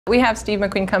We have Steve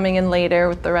McQueen coming in later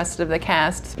with the rest of the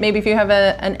cast. Maybe if you have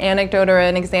an anecdote or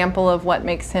an example of what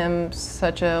makes him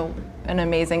such an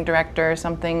amazing director,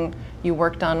 something you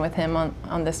worked on with him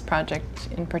on this project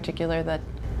in particular that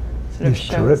sort of shows.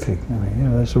 He's terrific. I mean, you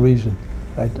know, that's the reason.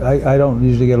 I don't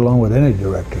usually get along with any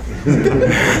director.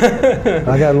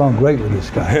 I got along great with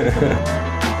this guy.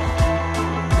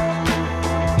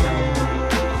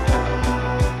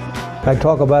 I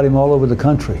talk about him all over the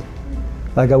country,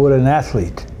 like I would an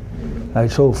athlete. I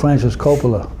told Francis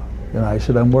Coppola, and I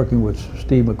said, I'm working with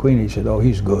Steve McQueen. He said, oh,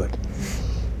 he's good.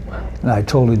 And I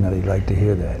told him that he'd like to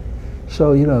hear that.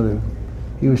 So, you know,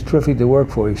 he was terrific to work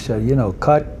for. He said, you know,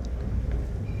 cut.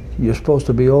 You're supposed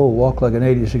to be old, walk like an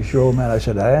 86-year-old man. I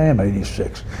said, I am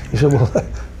 86. He said, well,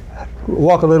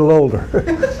 walk a little older.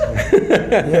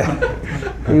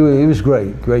 Yeah, he was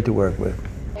great to work with.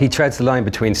 He treads the line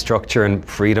between structure and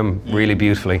freedom really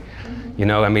beautifully. You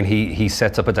know, I mean, he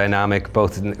sets up a dynamic,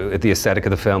 both in the aesthetic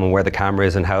of the film and where the camera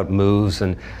is and how it moves,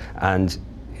 and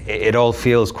it all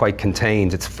feels quite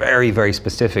contained. It's very, very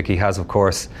specific. He has, of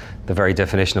course, the very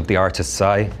definition of the artist's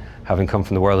eye, having come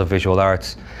from the world of visual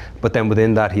arts. But then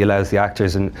within that, he allows the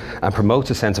actors and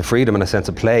promotes a sense of freedom and a sense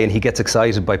of play, and he gets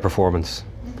excited by performance.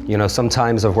 You know,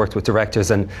 sometimes I've worked with directors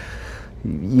and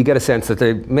you get a sense that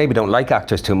they maybe don't like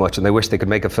actors too much and they wish they could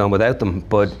make a film without them.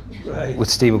 But with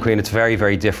Steve McQueen, it's very,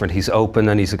 very different. He's open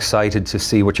and he's excited to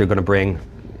see what you're going to bring,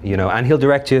 you know, and he'll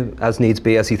direct you as needs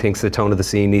be, as he thinks the tone of the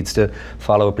scene needs to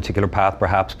follow a particular path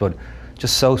perhaps, but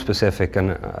just so specific,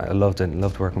 and I loved it,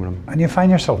 loved working with him. And you find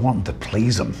yourself wanting to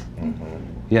please him.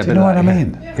 Yeah, do you know what I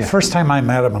mean? Yeah. The first time I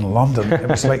met him in London, it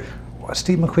was like, well,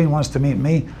 Steve McQueen wants to meet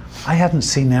me. I hadn't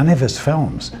seen any of his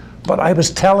films, but I was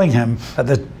telling him at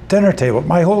the dinner table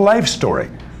my whole life story.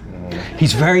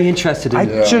 He's very interested in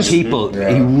people.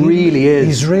 Yeah. He really is.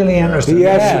 He's really interested. He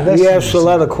asks a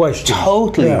lot of questions.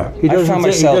 Totally. Yeah. He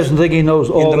doesn't think he knows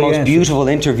all the most answers. Beautiful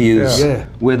interviews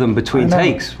with him between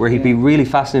takes, where he'd be really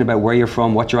fascinated about where you're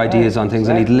from, what your ideas on things,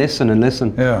 and he'd listen and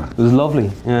listen. Yeah. It was lovely.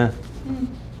 Yeah.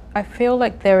 I feel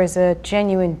like there is a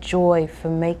genuine joy for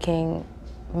making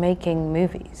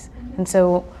movies, and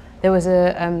so there was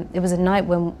it was a night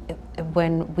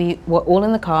when we were all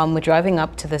in the car and we're driving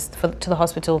up to the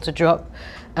hospital to drop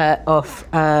off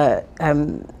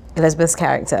Elizabeth's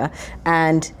character,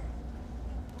 and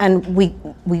we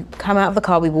come out of the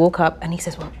car, we walk up, and he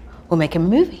says, "Well, we're making a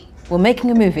movie. We're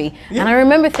making a movie." And I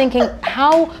remember thinking,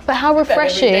 how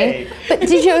refreshing. But did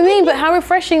you know what I mean? But how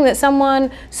refreshing that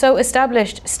someone so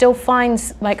established still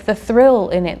finds like the thrill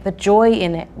in it, the joy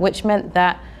in it, which meant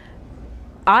that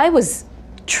I was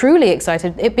truly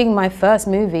excited, it being my first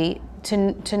movie,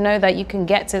 to know that you can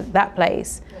get to that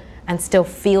place and still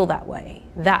feel that way.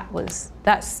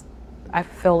 That's I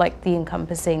feel like the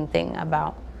encompassing thing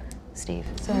about Steve.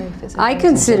 Sorry if it's I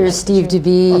consider Steve to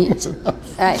be,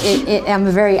 I'm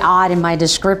very odd in my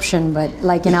description, but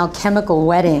like an alchemical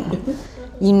wedding.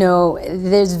 You know,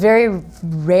 there's very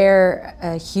rare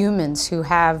humans who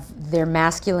have their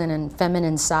masculine and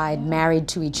feminine side married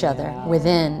to each other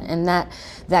within, and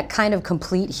that kind of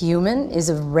complete human is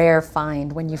a rare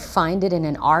find. When you find it in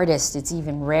an artist, it's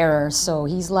even rarer. So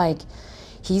he's like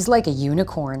a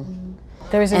unicorn.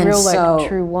 There is a real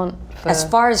true want for... As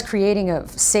far as creating a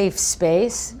safe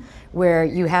space where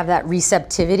you have that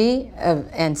receptivity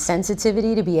and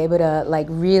sensitivity to be able to like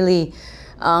really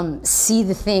see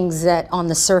the things that on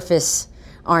the surface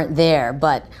aren't there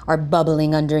but are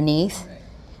bubbling underneath.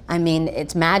 I mean,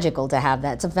 it's magical to have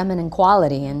that. It's a feminine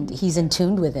quality, and he's in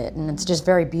tune with it, and it's just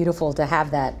very beautiful to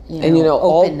have that,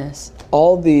 openness.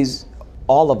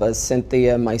 All of us,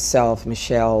 Cynthia, myself,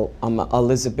 Michelle,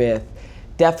 Elizabeth,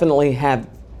 definitely have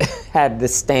had the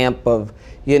stamp of,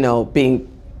 being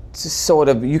sort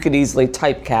of, you could easily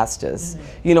typecast us,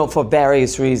 for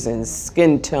various reasons,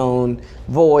 skin tone,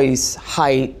 voice,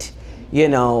 height,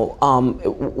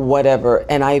 whatever.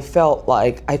 And I feel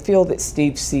that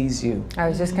Steve sees you. I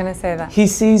was just gonna say that. He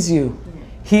sees you.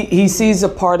 He sees a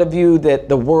part of you that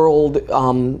the world,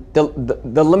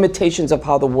 the limitations of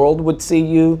how the world would see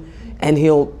you, and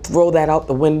he'll throw that out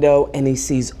the window, and he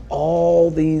sees all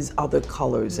these other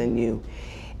colors in you.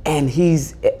 And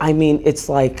it's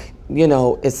like,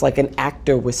 it's like an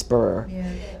actor whisperer. Yeah.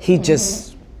 He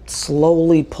just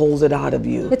slowly pulls it out of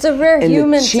you. It's a rare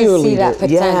human to see that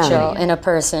potential in a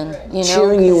person,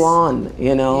 cheering you on,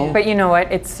 Yeah. But you know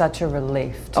what? It's such a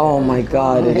relief. Oh my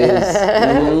God, it is.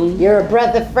 Mm-hmm. You're a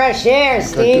breath of fresh air,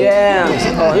 Steve.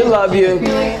 Yeah, we love you.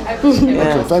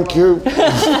 Thank you.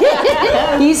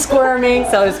 He's squirming.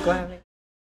 So squirming.